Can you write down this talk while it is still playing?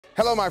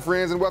Hello, my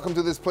friends, and welcome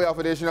to this playoff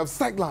edition of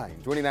Sightline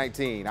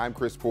 2019. I'm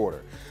Chris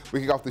Porter. We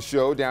kick off the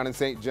show down in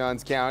St.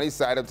 Johns County.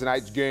 Side of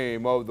tonight's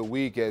game of the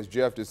week as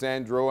Jeff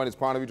DeSandro and his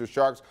Ponte Vedra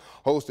Sharks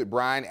hosted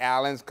Brian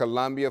Allen's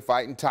Columbia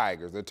Fighting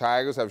Tigers. The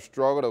Tigers have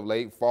struggled of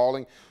late,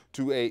 falling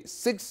to a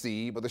 6th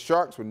seed, but the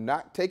Sharks were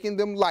not taking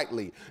them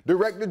lightly.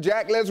 Director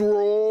Jack, let's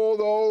roll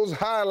those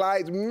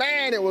highlights.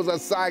 Man, it was a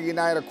soggy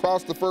night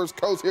across the first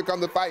coast. Here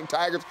come the Fighting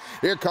Tigers.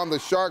 Here come the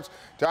Sharks.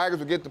 Tigers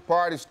will get the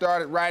party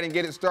started right and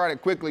get it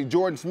started quickly.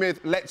 Jordan Smith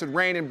lets it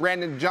rain, and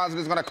Brandon Johnson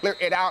is going to clear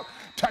it out.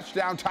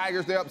 Touchdown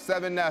Tigers. They're up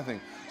 7-0.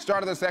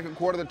 Start of the second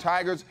quarter, the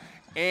Tigers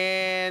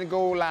and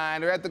goal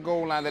line. They're at the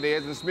goal line, that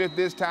is. And Smith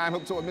this time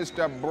hooks up with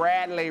Mr.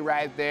 Bradley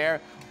right there.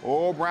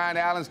 Oh, Brian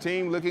Allen's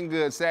team looking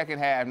good second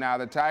half. Now,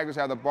 the Tigers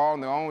have the ball in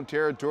their own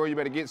territory. You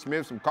better get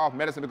Smith some cough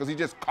medicine because he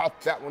just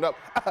coughed that one up.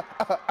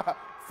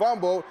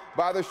 Fumbled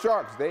by the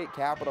Sharks. They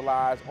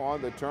capitalize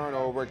on the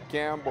turnover.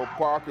 Campbell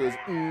Parker is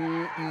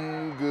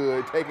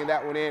good, taking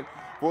that one in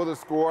for the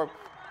score.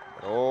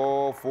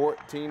 Oh,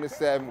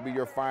 14-7 will be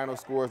your final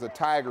score as the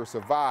Tigers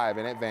survive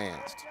and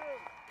advanced.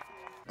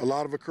 A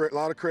lot of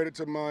credit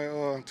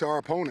to our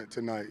opponent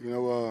tonight. You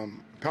know,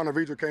 Ponte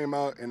Vedra came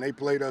out and they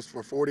played us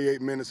for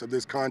 48 minutes of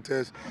this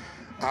contest.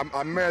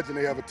 I imagine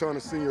they have a ton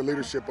of senior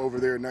leadership over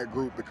there in that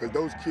group because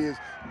those kids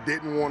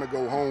didn't want to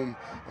go home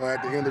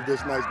at the end of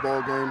this night's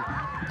ball game.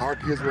 Our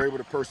kids were able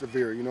to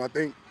persevere. You know, I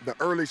think the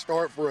early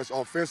start for us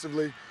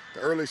offensively,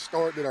 the early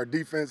start that our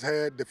defense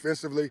had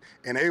defensively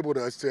enabled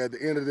us to, at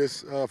the end of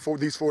this,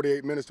 these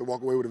 48 minutes, to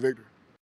walk away with a victory.